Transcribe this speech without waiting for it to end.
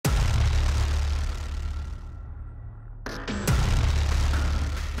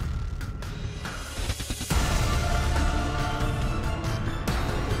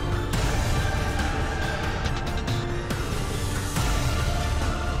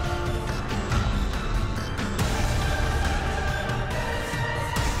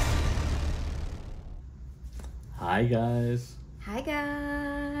Hi guys, Hi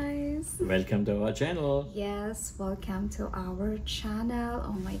guys! welcome to our channel. Yes, welcome to our channel.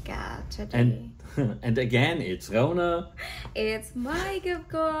 Oh my god, today And again, it's Rona. it's Mike, of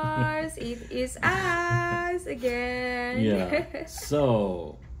course. It is us again. Yeah.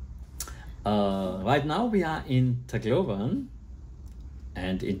 So, right now we are in Tacloban,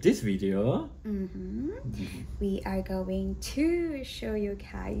 and in this video, We are going to show you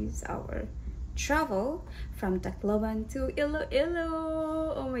guys our travel from Tacloban to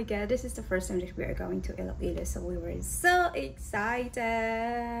Iloilo. Oh my god, this is the first time that we are going to Iloilo, so we were so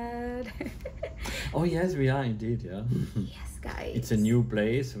excited. oh yes, we are indeed. Yeah. Yes, guys. It's a new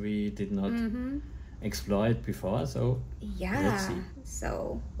place. We did not explore it before, so let's see.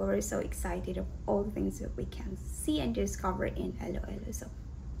 So we're so excited of all the things that we can see and discover in Iloilo. So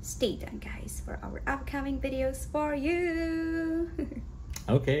stay tuned, guys, for our upcoming videos for you.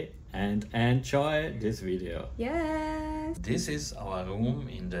 Okay, and enjoy this video. Yes. This is our room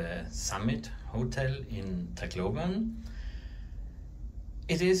in the Summit Hotel in Tacloban.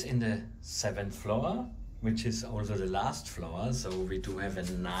 It is in the 7th floor, which is also the last floor, so we do have a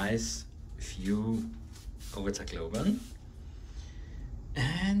nice view over Tacloban.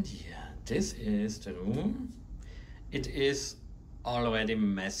 And yeah, this is the room. It is already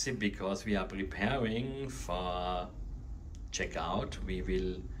messy because we are preparing for checkout. We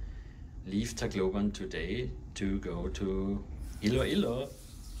will leave Tacloban today to go to Iloilo.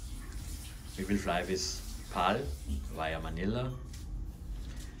 We will fly with PAL via Manila.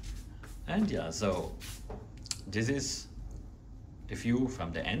 And yeah, so this is the view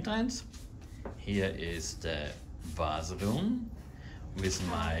from the entrance. Here is the bathroom with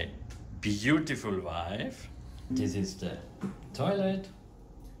my beautiful wife. This is the toilet.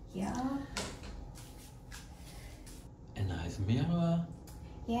 Yeah. A nice mirror.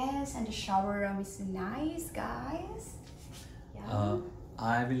 Yes, and the shower room is nice, guys. Yeah.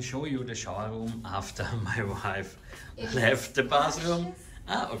 I will show you the shower room after my wife left the bathroom.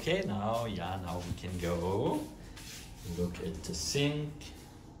 Okay, now we can go. Look at the sink.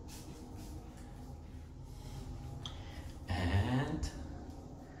 And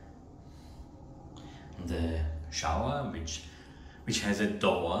the shower, which has a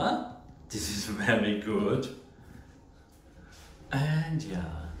door. This is very good. And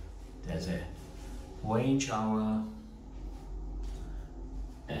yeah, there's a rain shower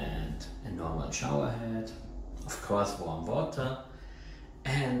and a normal shower head, of course warm water.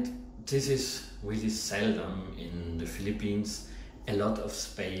 And this is really seldom in the Philippines, a lot of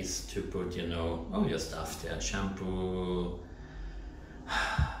space to put, all your stuff there, shampoo,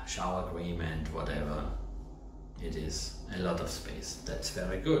 shower cream and whatever. It is a lot of space. That's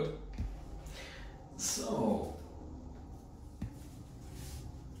very good. So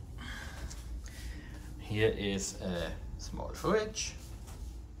here is a small fridge,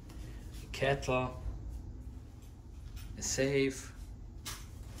 a kettle, a safe,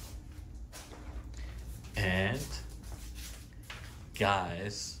 and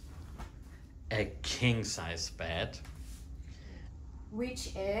guys, a king-size bed.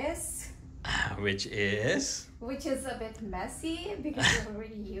 Which is a bit messy because we're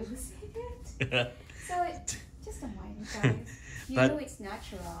already using it. So it's just a minor, guys. You know it's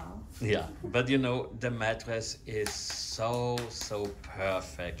natural. Yeah, but the mattress is so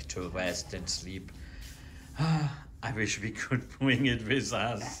perfect to rest and sleep. I wish we could bring it with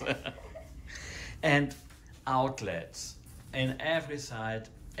us. And outlets. In every side,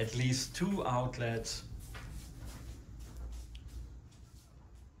 at least 2 outlets.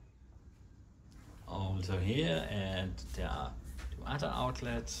 Also here, and there are 2 other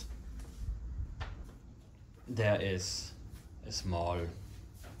outlets. There is a small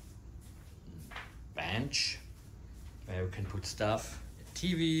bench where you can put stuff, a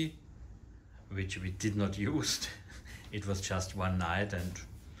TV, which we did not use. It was just one night and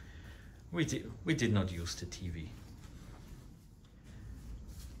we did not use the TV.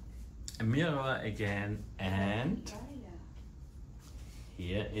 A mirror again, and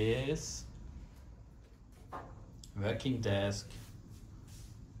here is working desk.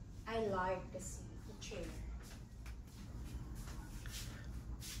 I like the chair.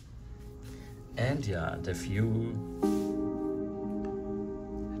 And yeah, the view.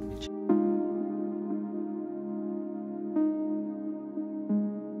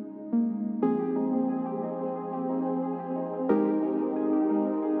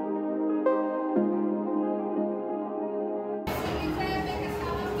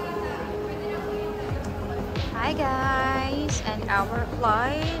 Hi guys, and our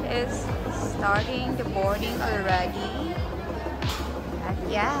flight is starting the boarding already.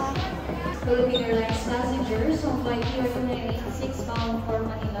 And yeah, Philippine Airlines passengers on flight PR286 bound for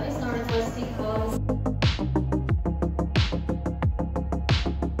Manila is now requesting calls.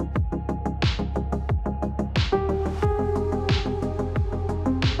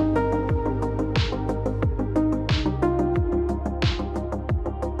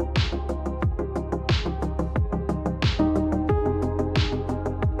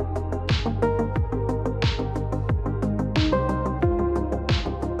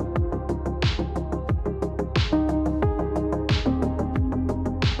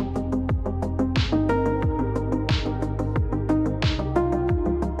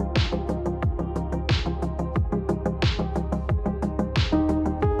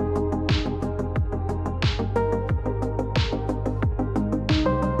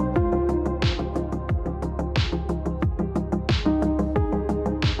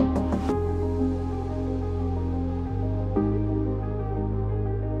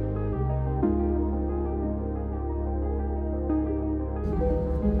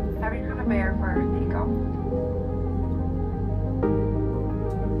 Having to prepare for takeoff.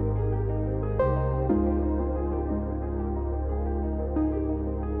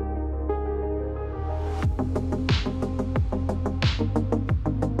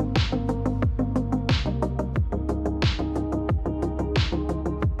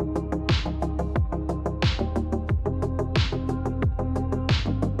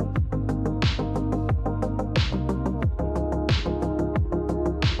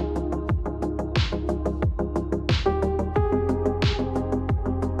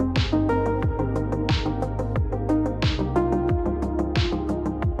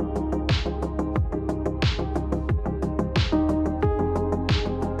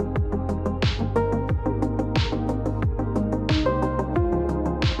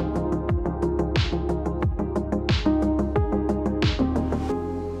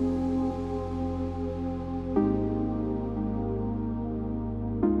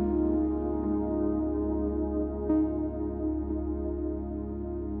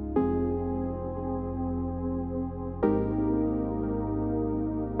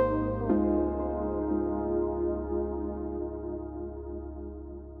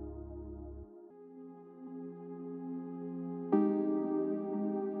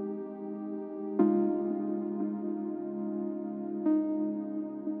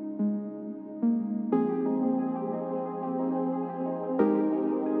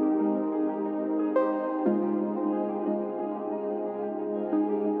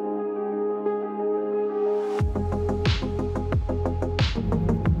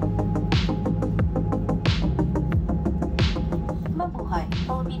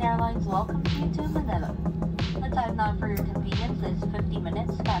 Philippine Airlines welcomes you to Manila. The time now for your convenience is 50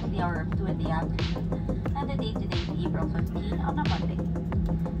 minutes past the hour of 2 in the afternoon, and the date today is April 15 on a Monday.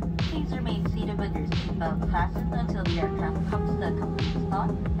 Please remain seated with your seatbelt fastened until the aircraft comes to a complete stop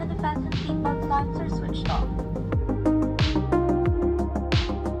and the fasten seatbelt signs are switched off.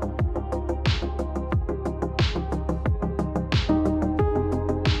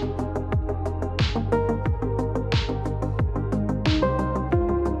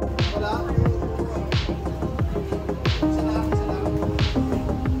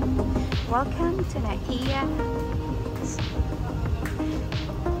 Welcome to Naiya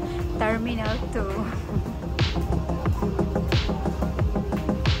Terminal 2.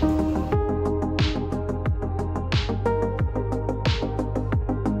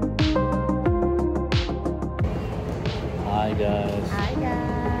 Hi guys. Hi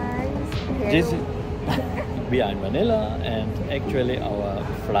guys. This is we are in Manila, and actually our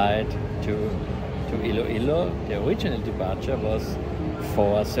flight to Iloilo, the original departure was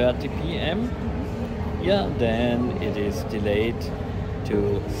 4:30 p.m. Yeah, then it is delayed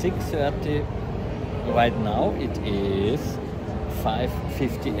to 6:30. Right now it is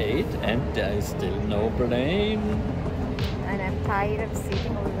 5:58 and there is still no plane. And I'm tired of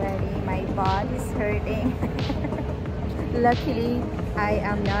sitting already. My body is hurting. Luckily, I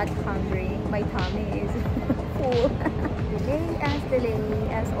am not hungry. My tummy is full. Delay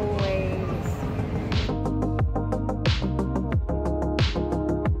as always.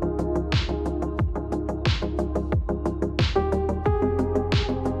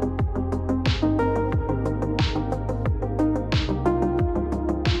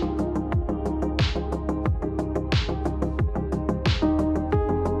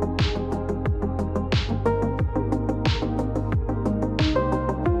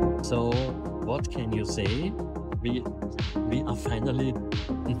 So what can you say? We are finally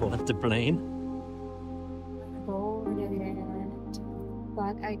on the plane.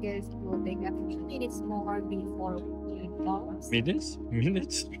 But I guess it will take a few minutes more before we cross. Minutes?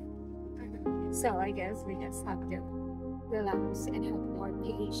 So I guess we just have to relax and have more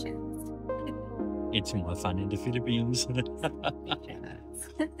patience. It's more fun in the Philippines.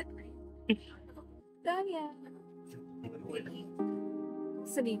 Daya.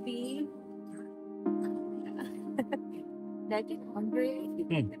 Sleepy. Not yet hungry.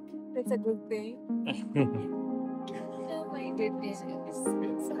 That's a good thing. Oh my goodness.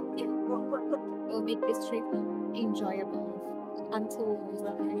 So, yeah, we'll make this trip enjoyable until we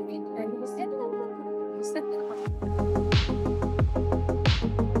arrive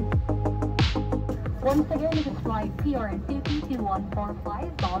Once again, this is flight PRN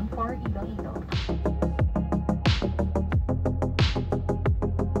 22145 bound for Iloilo.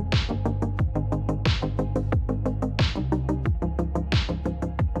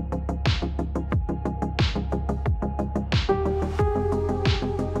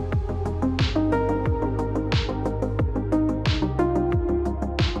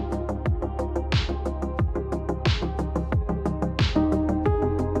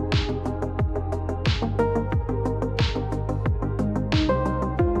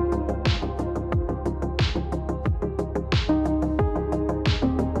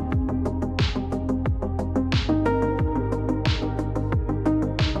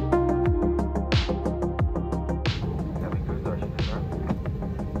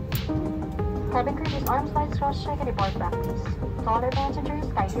 Cabin crew, use arms slides, cross check, and report back, please. To all our passengers,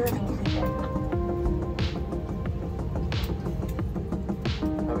 kindly remain seated.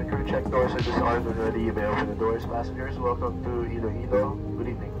 Cabin crew, check doors are disarmed and ready. You may open the doors. Passengers, welcome to Iloilo. Good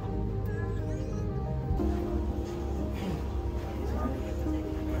evening.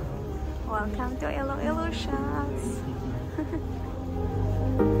 Welcome to Iloilo shops.